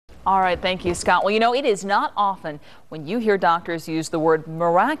All right, thank you, Scott. Well, you know, it is not often when you hear doctors use the word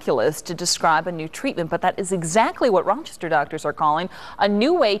miraculous to describe a new treatment, but that is exactly what Rochester doctors are calling a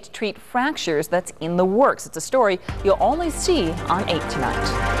new way to treat fractures that's in the works. It's a story you'll only see on 8 tonight.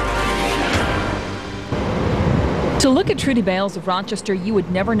 To look at Trudy Bales of Rochester, you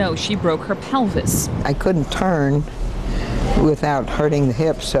would never know she broke her pelvis. I couldn't turn without hurting the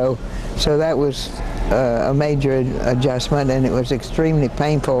hip, so that was a major adjustment, and it was extremely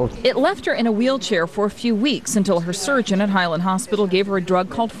painful. It left her in a wheelchair for a few weeks until her surgeon at Highland Hospital gave her a drug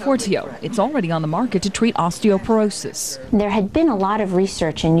called Forteo. It's already on the market to treat osteoporosis. There had been a lot of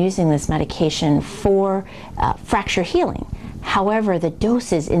research in using this medication for fracture healing. However, the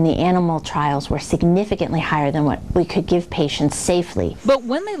doses in the animal trials were significantly higher than what we could give patients safely. But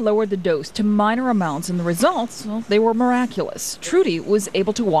when they lowered the dose to minor amounts and the results, well, they were miraculous. Trudy was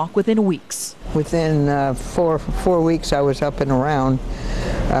able to walk within weeks. Within four weeks, I was up and around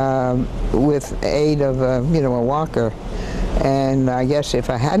with aid of a walker. And I guess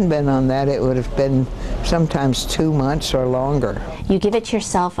if I hadn't been on that, it would have been sometimes 2 months or longer. You give it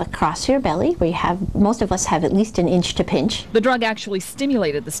yourself across your belly, where you have, most of us have at least an inch to pinch. The drug actually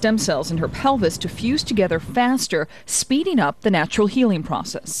stimulated the stem cells in her pelvis to fuse together faster, speeding up the natural healing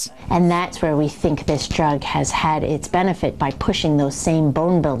process. And that's where we think this drug has had its benefit, by pushing those same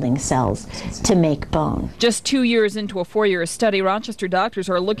bone-building cells to make bone. Just 2 years into a 4-year study, Rochester doctors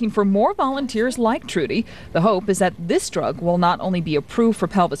are looking for more volunteers like Trudy. The hope is that this drug will not only be approved for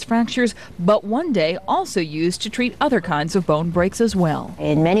pelvis fractures, but one day also used to treat other kinds of bone breaks as well.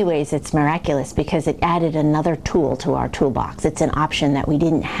 In many ways, it's miraculous because it added another tool to our toolbox. It's an option that we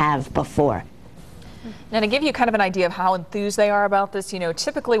didn't have before. Now, to give you kind of an idea of how enthused they are about this, you know,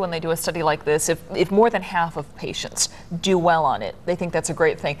 typically when they do a study like this, if more than half of patients do well on it, they think that's a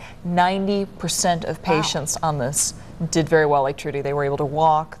great thing. 90% of patients on this did very well, like Trudy. They were able to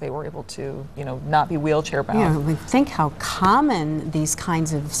walk, they were able to, you know, not be wheelchair bound. Yeah, we think how common these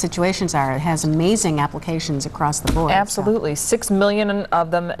kinds of situations are. It has amazing applications across the board. Absolutely. So. 6 million of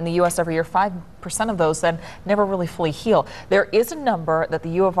them in the U.S. every year. 5% of those then never really fully heal. There is a number that the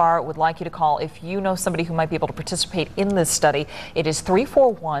U of R would like you to call if you know somebody who might be able to participate in this study. It is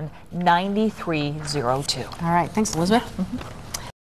 341-9302. All right. Thanks, Elizabeth.